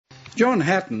John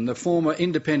Hatton, the former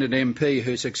independent MP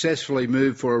who successfully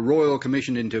moved for a royal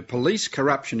commission into police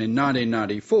corruption in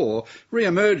 1994,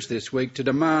 re-emerged this week to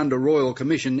demand a royal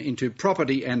commission into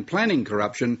property and planning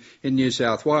corruption in New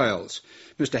South Wales.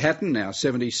 Mr Hatton, now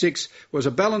 76, was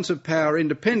a balance of power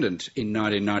independent in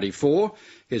 1994.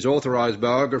 His authorised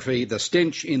biography, The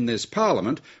Stench in This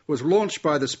Parliament, was launched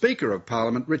by the Speaker of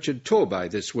Parliament, Richard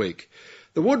Torbay, this week.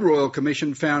 The Wood Royal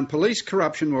Commission found police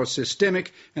corruption was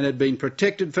systemic and had been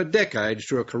protected for decades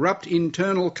through a corrupt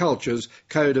internal culture's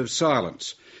code of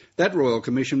silence. That Royal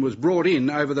Commission was brought in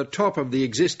over the top of the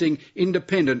existing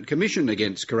Independent Commission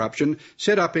Against Corruption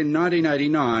set up in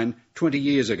 1989, 20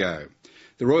 years ago.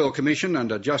 The Royal Commission,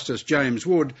 under Justice James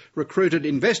Wood, recruited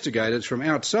investigators from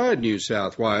outside New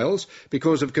South Wales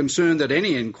because of concern that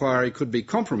any inquiry could be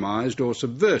compromised or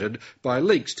subverted by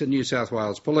leaks to New South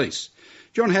Wales Police.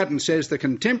 John Hatton says the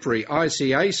contemporary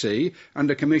ICAC,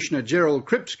 under Commissioner Gerald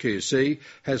Cripps QC,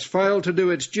 has failed to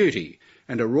do its duty,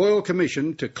 and a Royal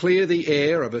Commission to clear the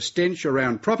air of a stench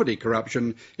around property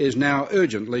corruption is now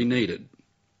urgently needed.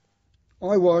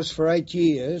 I was, for 8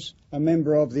 years, a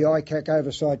member of the ICAC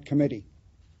Oversight Committee.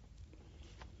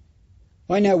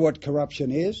 I know what corruption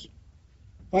is.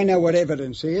 I know what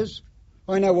evidence is.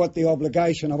 I know what the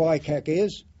obligation of ICAC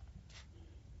is.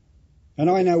 And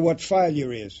I know what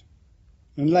failure is.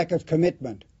 And lack of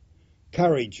commitment,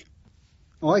 courage.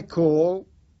 I call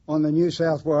on the New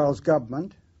South Wales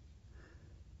Government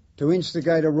to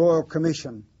instigate a Royal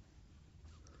Commission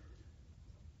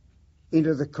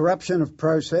into the corruption of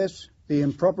process, the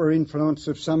improper influence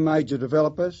of some major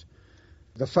developers,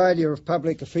 the failure of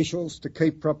public officials to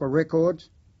keep proper records,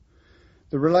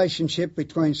 the relationship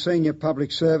between senior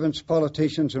public servants,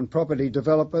 politicians and property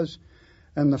developers,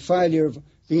 and the failure of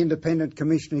the Independent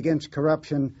Commission Against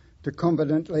Corruption to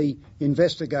competently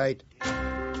investigate.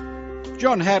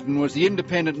 John Hatton was the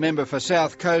independent member for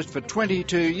South Coast for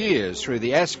 22 years through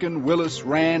the Askin, Willis,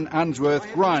 Rann, Unsworth,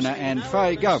 Greiner and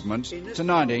Fay governments to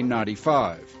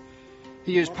 1995.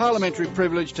 He used parliamentary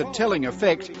privilege to telling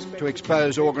effect to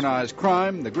expose organised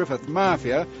crime, the Griffith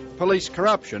Mafia, police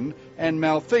corruption and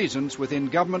malfeasance within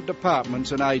government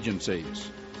departments and agencies.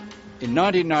 In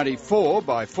 1994,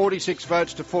 by 46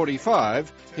 votes to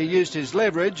 45, he used his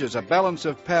leverage as a balance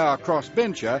of power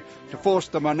crossbencher to force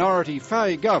the minority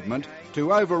Fay government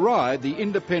to override the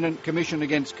Independent Commission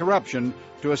Against Corruption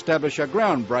to establish a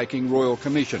groundbreaking Royal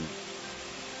Commission.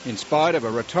 In spite of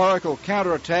a rhetorical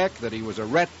counterattack that he was a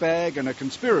ratbag and a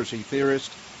conspiracy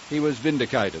theorist, he was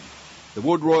vindicated. The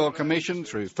Wood Royal Commission,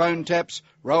 through phone taps,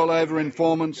 rollover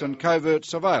informants and covert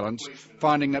surveillance,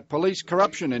 finding that police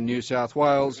corruption in New South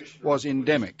Wales was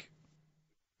endemic.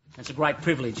 It's a great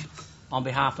privilege on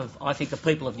behalf of, I think, the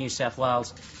people of New South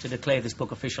Wales to declare this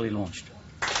book officially launched.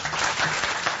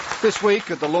 This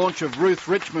week, at the launch of Ruth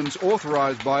Richmond's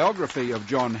authorised biography of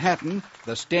John Hatton,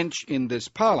 The Stench in This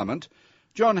Parliament,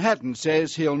 John Hatton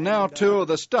says he'll now tour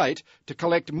the state to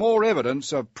collect more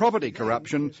evidence of property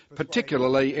corruption,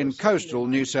 particularly in coastal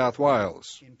New South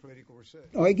Wales.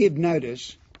 I give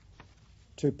notice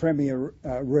to Premier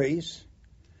Rees.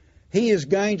 He is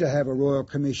going to have a Royal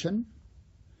Commission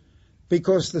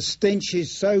because the stench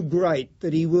is so great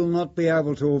that he will not be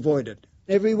able to avoid it.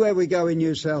 Everywhere we go in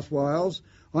New South Wales,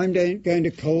 I'm going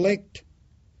to collect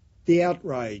the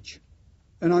outrage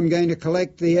and I'm going to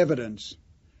collect the evidence.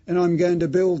 And I'm going to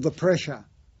build the pressure.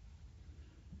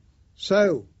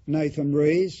 So, Nathan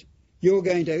Rees, you're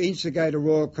going to instigate a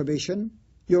Royal Commission.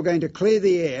 You're going to clear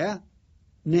the air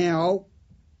now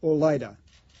or later.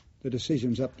 The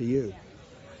decision's up to you.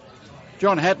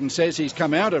 John Hatton says he's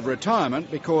come out of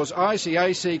retirement because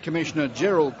ICAC Commissioner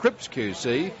Gerald Cripps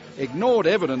QC ignored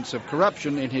evidence of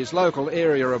corruption in his local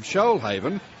area of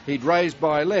Shoalhaven he'd raised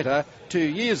by letter 2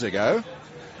 years ago.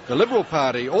 The Liberal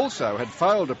Party also had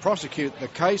failed to prosecute the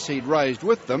case he'd raised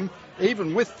with them,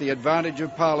 even with the advantage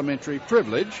of parliamentary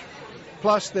privilege.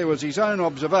 Plus, there was his own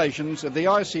observations of the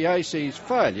ICAC's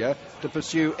failure to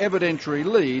pursue evidentiary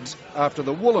leads after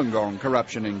the Wollongong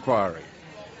corruption inquiry.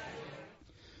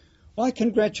 I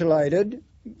congratulated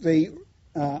the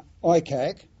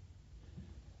ICAC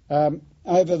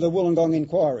over the Wollongong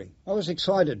inquiry. I was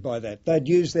excited by that. They'd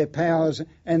used their powers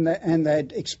and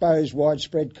they'd exposed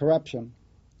widespread corruption.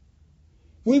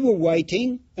 We were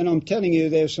waiting, and I'm telling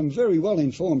you there's some very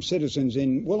well-informed citizens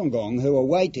in Wollongong who are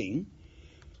waiting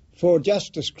for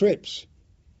Justice Cripps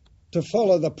to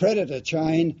follow the predator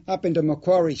chain up into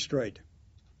Macquarie Street.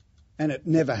 And it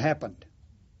never happened.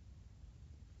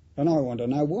 And I want to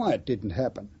know why it didn't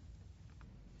happen.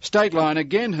 Stateline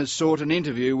again has sought an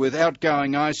interview with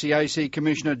outgoing ICAC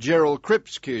Commissioner Gerald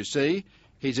Cripps QC.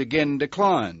 He's again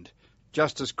declined.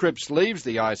 Justice Cripps leaves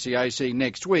the ICAC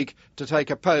next week to take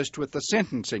a post with the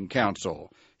Sentencing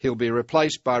Council. He'll be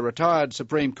replaced by retired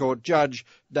Supreme Court Judge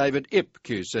David Ip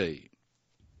QC.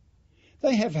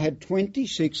 They have had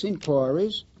 26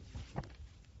 inquiries.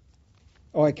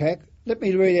 ICAC, let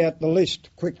me read out the list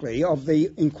quickly of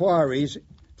the inquiries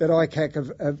that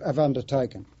ICAC have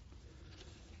undertaken.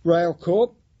 Rail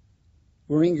Corp,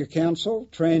 Warringah Council,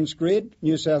 Transgrid,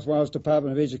 New South Wales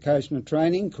Department of Education and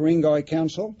Training, Ku-ring-gai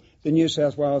Council, the New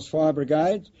South Wales Fire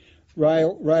Brigade,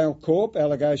 Rail Corp,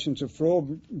 allegations of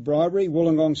fraud, bribery,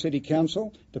 Wollongong City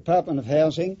Council, Department of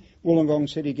Housing, Wollongong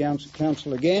City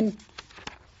Council again,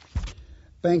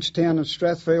 Bankstown and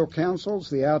Strathfield Councils,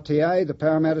 the RTA, the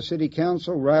Parramatta City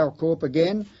Council, Rail Corp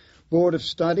again, Board of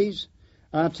Studies,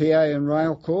 RTA and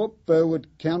Rail Corp, Burwood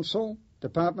Council,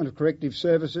 Department of Corrective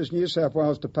Services, New South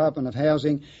Wales Department of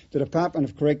Housing, the Department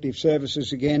of Corrective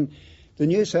Services again, the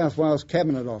New South Wales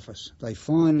Cabinet Office. They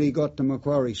finally got to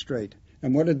Macquarie Street.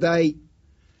 And what did they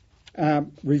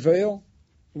reveal?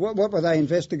 What were they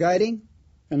investigating?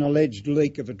 An alleged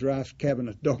leak of a draft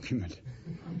cabinet document.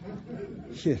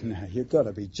 You've got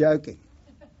to be joking.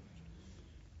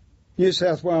 New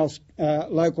South Wales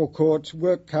local courts,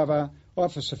 work cover,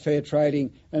 Office of Fair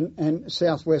Trading and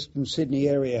South Western Sydney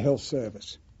Area Health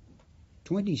Service.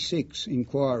 26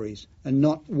 inquiries and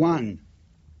not one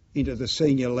into the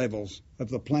senior levels of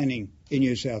the planning in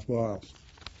New South Wales.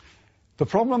 The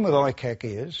problem with ICAC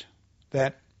is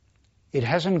that it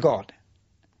hasn't got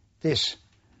this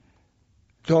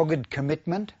dogged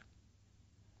commitment.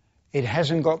 It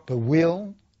hasn't got the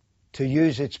will to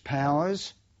use its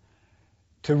powers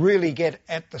to really get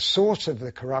at the source of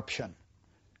the corruption.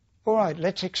 All right,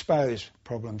 let's expose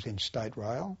problems in state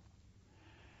rail.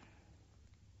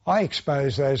 I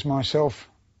expose those myself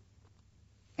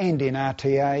and in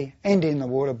RTA and in the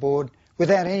Water Board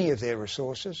without any of their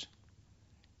resources.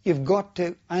 You've got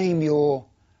to aim your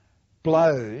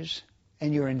blows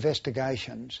and your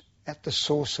investigations at the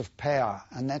source of power,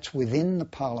 and that's within the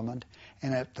Parliament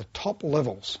and at the top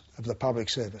levels of the public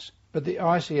service. But the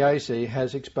ICAC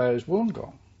has exposed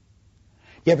Wollongong.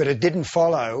 Yeah, but it didn't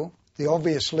follow the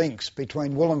obvious links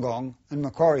between Wollongong and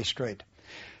Macquarie Street.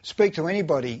 Speak to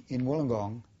anybody in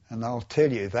Wollongong and they'll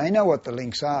tell you they know what the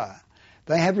links are.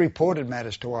 They have reported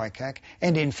matters to ICAC,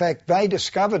 and in fact they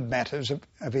discovered matters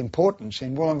of importance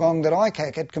in Wollongong that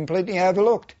ICAC had completely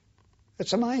overlooked.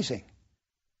 It's amazing.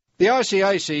 The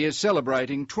ICAC is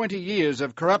celebrating 20 years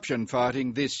of corruption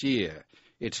fighting this year.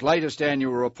 Its latest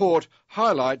annual report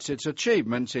highlights its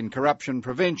achievements in corruption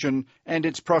prevention and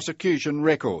its prosecution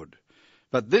record.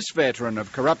 But this veteran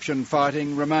of corruption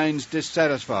fighting remains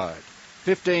dissatisfied.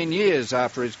 15 years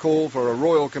after his call for a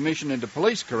Royal Commission into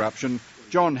police corruption,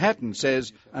 John Hatton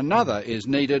says another is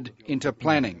needed into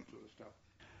planning.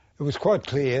 It was quite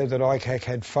clear that ICAC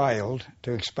had failed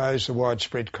to expose the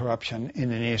widespread corruption in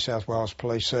the New South Wales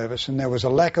Police Service, and there was a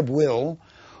lack of will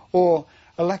or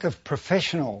a lack of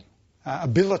professional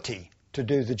ability to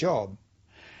do the job.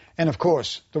 And of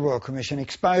course, the Royal Commission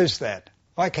exposed that.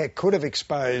 ICAC could have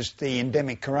exposed the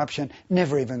endemic corruption,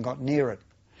 never even got near it.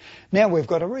 Now we've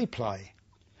got a replay.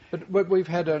 But we've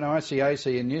had an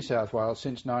ICAC in New South Wales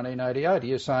since 1988. Are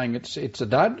you saying it's a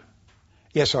dud?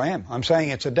 Yes, I am. I'm saying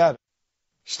it's a dud.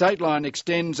 Stateline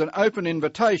extends an open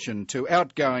invitation to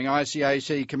outgoing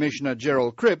ICAC Commissioner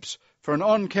Gerald Cripps for an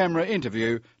on-camera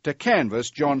interview to canvass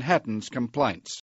John Hatton's complaints.